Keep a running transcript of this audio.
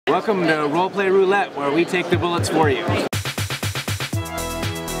Welcome to Roleplay Roulette, where we take the bullets for you.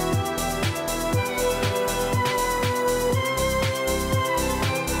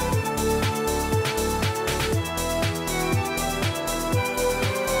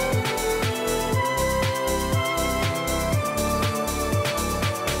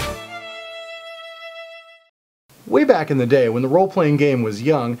 Way back in the day, when the role-playing game was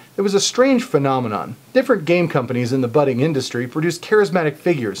young, there was a strange phenomenon. Different game companies in the budding industry produced charismatic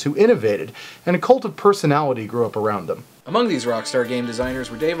figures who innovated, and a cult of personality grew up around them. Among these rockstar game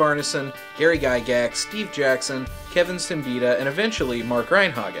designers were Dave Arneson, Gary Gygax, Steve Jackson, Kevin Simbita, and eventually Mark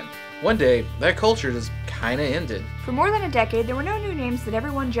Reinhagen. One day, that culture just kinda ended. For more than a decade, there were no new names that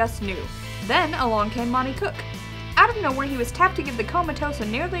everyone just knew. Then along came Monte Cook. Out of nowhere, he was tapped to give the comatose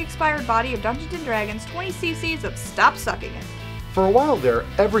and nearly expired body of Dungeons & Dragons 20 cc's of Stop Sucking It. For a while there,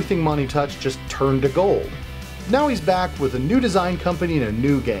 everything Monte touched just turned to gold. Now he's back with a new design company and a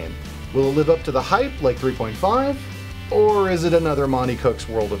new game. Will it live up to the hype like 3.5? Or is it another Monte Cook's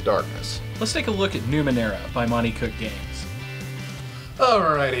World of Darkness? Let's take a look at Numenera by Monte Cook Games.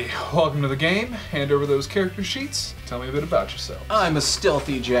 Alrighty, welcome to the game. Hand over those character sheets. Tell me a bit about yourself. I'm a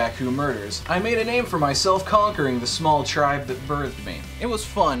stealthy jack who murders. I made a name for myself conquering the small tribe that birthed me. It was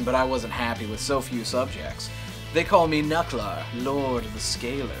fun, but I wasn't happy with so few subjects. They call me Knucklar, Lord of the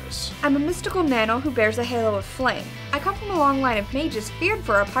Scalers. I'm a mystical nano who bears a halo of flame. I come from a long line of mages feared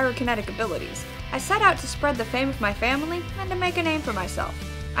for our pyrokinetic abilities. I set out to spread the fame of my family and to make a name for myself.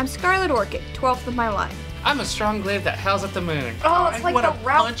 I'm Scarlet Orchid, 12th of my line. I'm a strong glaive that howls at the moon. Oh, it's like the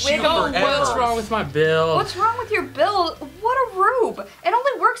punch you Ralph forever. What's wrong with my build? What's wrong with your build? What a rube! It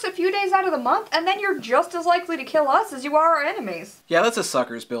only works a few days out of the month, and then you're just as likely to kill us as you are our enemies. Yeah, that's a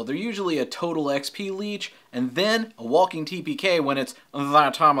sucker's build. They're usually a total XP leech, and then a walking TPK when it's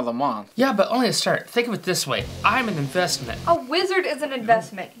that time of the month. Yeah, but only to start. Think of it this way. I'm an investment. A wizard is an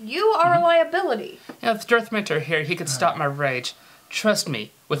investment. You are a liability. Yeah, if Darthminter here, he could stop my rage. Trust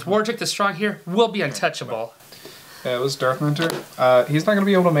me, with Wardrick the Strong here, we'll be untouchable. Yeah, it was Darthminter. He's not gonna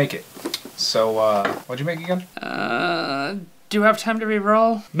be able to make it. So, what'd you make again? Do I have time to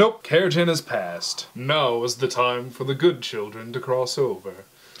re-roll? Nope, Caregin has passed. Now is the time for the good children to cross over.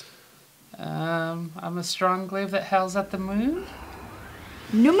 I'm a strong glaive that howls at the moon?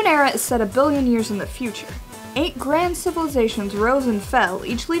 Numenera is set 1 billion years in the future. 8 grand civilizations rose and fell,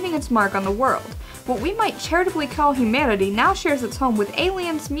 each leaving its mark on the world. What we might charitably call humanity now shares its home with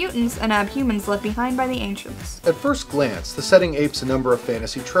aliens, mutants, and abhumans left behind by the ancients. At first glance, the setting apes a number of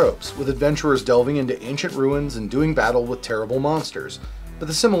fantasy tropes, with adventurers delving into ancient ruins and doing battle with terrible monsters, but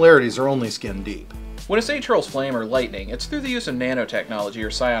the similarities are only skin deep. When a sage hurls flame or lightning, it's through the use of nanotechnology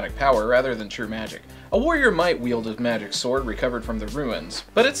or psionic power rather than true magic. A warrior might wield a magic sword recovered from the ruins,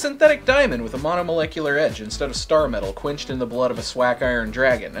 but it's synthetic diamond with a monomolecular edge instead of star metal quenched in the blood of a swag iron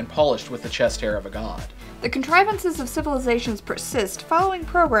dragon and polished with the chest hair of a god. The contrivances of civilizations persist, following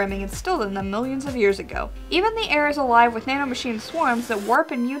programming instilled in them millions of years ago. Even the air is alive with nanomachine swarms that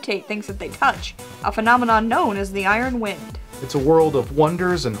warp and mutate things that they touch, a phenomenon known as the Iron Wind. It's a world of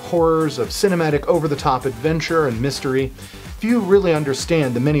wonders and horrors, of cinematic over-the-top adventure and mystery. Few really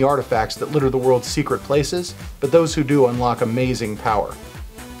understand the many artifacts that litter the world's secret places, but those who do unlock amazing power.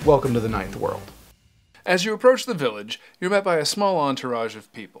 Welcome to the Ninth World. As you approach the village, you're met by a small entourage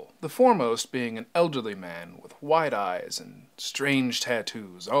of people, the foremost being an elderly man with wide eyes and strange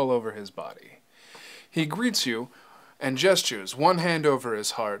tattoos all over his body. He greets you and gestures one hand over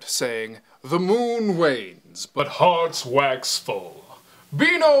his heart, saying, "The moon wanes, but hearts wax full.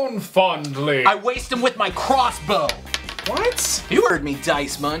 Be known fondly." I waste him with my crossbow! What? You heard me,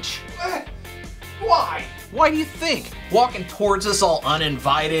 Dice Munch. Why? Why do you think? Walking towards us all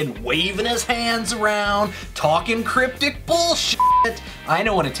uninvited, waving his hands around, talking cryptic bullshit. I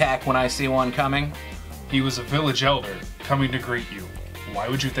know an attack when I see one coming. He was a village elder coming to greet you. Why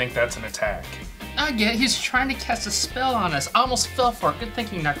would you think that's an attack? I get it. He's trying to cast a spell on us. I almost fell for it. Good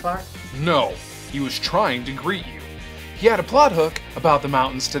thinking, Knucklar. No, he was trying to greet you. He had a plot hook about the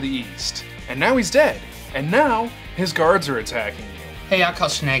mountains to the east, and now he's dead, and now his guards are attacking you. Hey, I'll call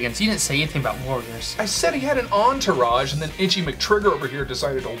shenanigans. You didn't say anything about warriors. I said he had an entourage, and then Itchy McTrigger over here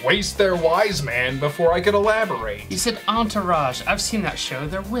decided to waste their wise man before I could elaborate. You said entourage. I've seen that show.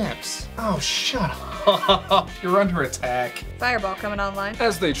 They're wimps. Oh, shut up. You're under attack. Fireball coming online.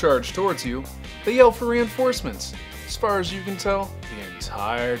 As they charge towards you, they yell for reinforcements. As far as you can tell, the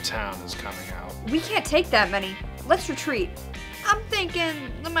entire town is coming out. We can't take that many. Let's retreat. I'm thinking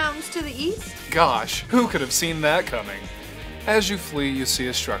the mountains to the east. Gosh, who could have seen that coming? As you flee, you see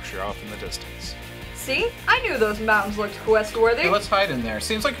a structure off in the distance. See? I knew those mountains looked quest-worthy. Hey, let's hide in there.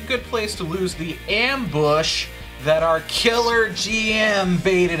 Seems like a good place to lose the ambush that our killer GM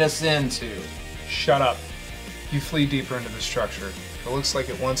baited us into. Shut up. You flee deeper into the structure. It looks like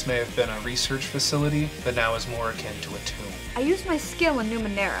it once may have been a research facility, but now is more akin to a tomb. I used my skill in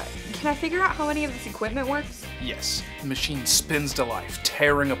Numenera. Can I figure out how any of this equipment works? Yes, the machine spins to life,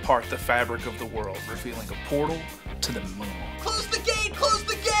 tearing apart the fabric of the world, revealing a portal to the moon. Close the gate! Close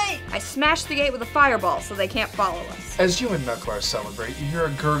the gate! I smashed the gate with a fireball so they can't follow us. As you and Knucklar celebrate, you hear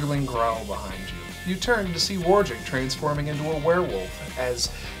a gurgling growl behind you. You turn to see Warjik transforming into a werewolf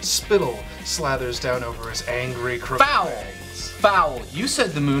as spittle slathers down over his angry, crooked Foul! fangs. Foul! You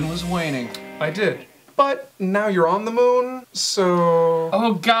said the moon was waning. I did. But now you're on the moon, so...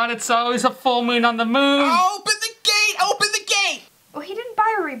 Oh god, it's always a full moon on the moon! Open the gate! Open the gate! Well, he didn't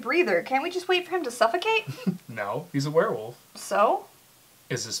buy a rebreather. Can't we just wait for him to suffocate? No, he's a werewolf. So?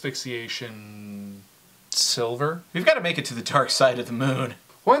 Is asphyxiation... silver? We've got to make it to the dark side of the moon.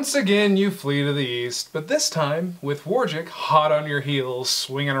 Once again, you flee to the east, but this time with Warjik hot on your heels,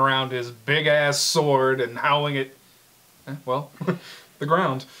 swinging around his big-ass sword and howling at, well, the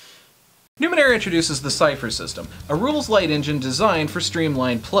ground. Numenera introduces the Cipher system, a rules-light engine designed for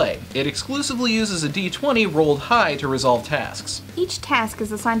streamlined play. It exclusively uses a d20 rolled high to resolve tasks. Each task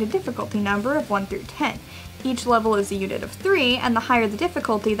is assigned a difficulty number of 1 through 10. Each level is a unit of 3, and the higher the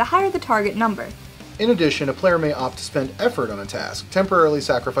difficulty, the higher the target number. In addition, a player may opt to spend effort on a task, temporarily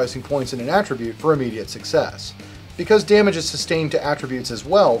sacrificing points in an attribute for immediate success. Because damage is sustained to attributes as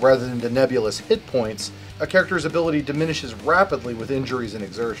well, rather than to nebulous hit points, a character's ability diminishes rapidly with injuries and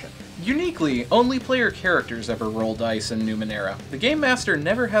exertion. Uniquely, only player characters ever roll dice in Numenera. The Game Master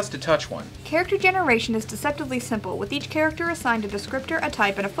never has to touch one. Character generation is deceptively simple, with each character assigned a descriptor, a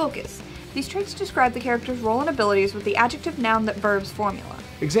type, and a focus. These traits describe the character's role and abilities with the adjective, noun, that verbs formula.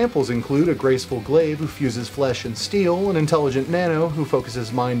 Examples include a graceful glaive who fuses flesh and steel, an intelligent nano who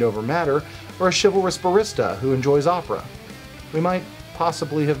focuses mind over matter, or a chivalrous barista who enjoys opera. We might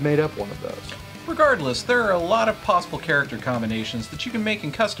possibly have made up one of those. Regardless, there are a lot of possible character combinations that you can make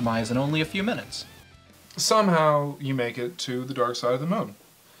and customize in only a few minutes. Somehow, you make it to the dark side of the moon.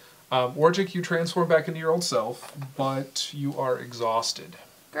 Warjik, you transform back into your old self, but you are exhausted.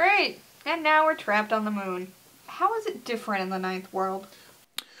 Great! And now we're trapped on the moon. How is it different in the Ninth World?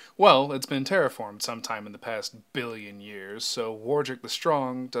 Well, it's been terraformed sometime in the past billion years, so Warjik the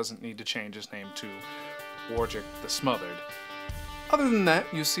Strong doesn't need to change his name to Warjik the Smothered. Other than that,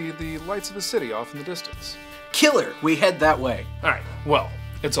 you see the lights of a city off in the distance. Killer! We head that way. Alright, well,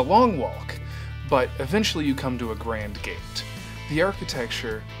 it's a long walk, but eventually you come to a grand gate. The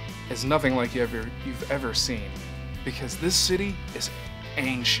architecture is nothing like you've ever seen, because this city is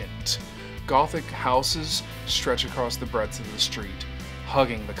ancient. Gothic houses stretch across the breadth of the street,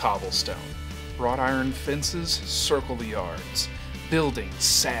 hugging the cobblestone. Wrought iron fences circle the yards. Buildings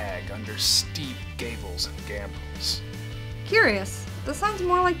sag under steep gables and gambrels. Curious. This sounds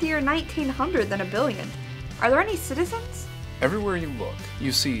more like the year 1900 than a billion. Are there any citizens? Everywhere you look,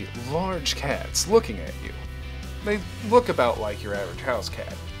 you see large cats looking at you. They look about like your average house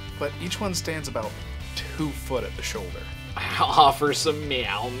cat, but each one stands about 2 foot at the shoulder. I'll offer some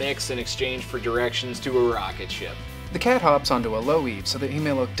meow mix in exchange for directions to a rocket ship. The cat hops onto a low eave so that he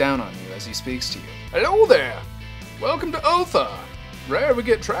may look down on you as he speaks to you. Hello there! Welcome to Otha! Rare we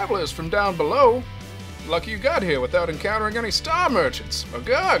get travelers from down below. Lucky you got here without encountering any star merchants or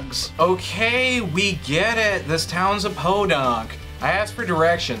gugs. Okay, we get it. This town's a podunk. I asked for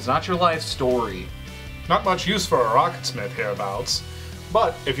directions, not your life story. Not much use for a rocketsmith hereabouts.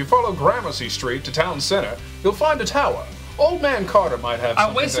 But if you follow Gramercy Street to town center, you'll find a tower. Old Man Carter might have I'm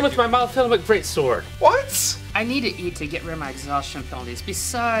something wasting that with my monofilament greatsword. What? I need to eat to get rid of my exhaustion penalties.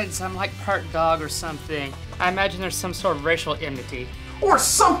 Besides, I'm like part dog or something. I imagine there's some sort of racial enmity. Or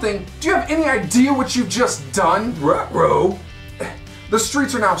something! Do you have any idea what you've just done? Ruh-roh. The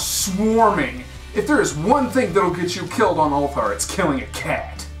streets are now swarming. If there is one thing that'll get you killed on Ulthar, it's killing a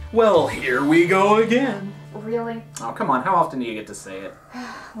cat. Well, here we go again. Really? Oh, come on, how often do you get to say it?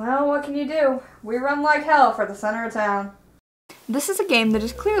 Well, what can you do? We run like hell for the center of town. This is a game that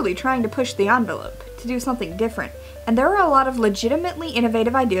is clearly trying to push the envelope, to do something different, and there are a lot of legitimately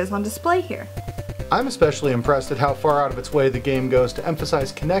innovative ideas on display here. I'm especially impressed at how far out of its way the game goes to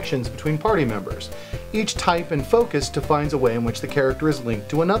emphasize connections between party members. Each type and focus defines a way in which the character is linked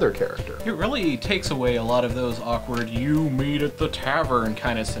to another character. It really takes away a lot of those awkward you meet at the tavern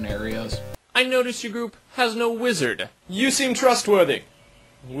kind of scenarios. I notice your group has no wizard. You seem trustworthy.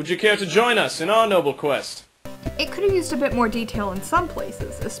 Would you care to join us in our noble quest? It could have used a bit more detail in some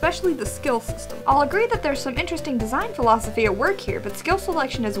places, especially the skill system. I'll agree that there's some interesting design philosophy at work here, but skill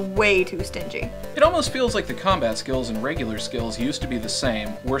selection is way too stingy. It almost feels like the combat skills and regular skills used to be the same,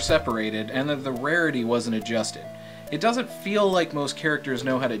 were separated, and that the rarity wasn't adjusted. It doesn't feel like most characters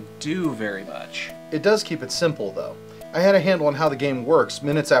know how to do very much. It does keep it simple, though. I had a handle on how the game works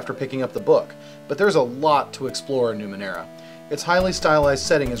minutes after picking up the book, but there's a lot to explore in Numenera. Its highly stylized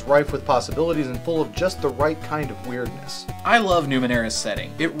setting is rife with possibilities and full of just the right kind of weirdness. I love Numenera's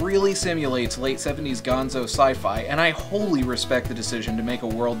setting. It really simulates late 70s gonzo sci-fi, and I wholly respect the decision to make a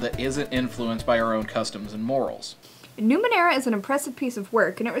world that isn't influenced by our own customs and morals. Numenera is an impressive piece of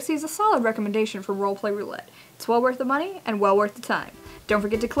work, and it receives a solid recommendation from Roleplay Roulette. It's well worth the money and well worth the time. Don't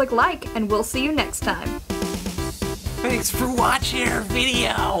forget to click like, and we'll see you next time. Thanks for watching our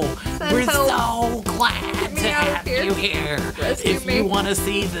video. Send We're help. so glad Get me to out of have here. you here. Rescue If me. you want to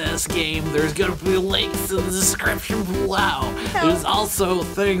see this game, there's going to be links in the description below. There's also a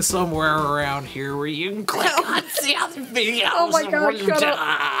thing somewhere around here where you can click on the other videos. Oh my god, where you shut die.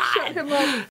 up. Shut him up.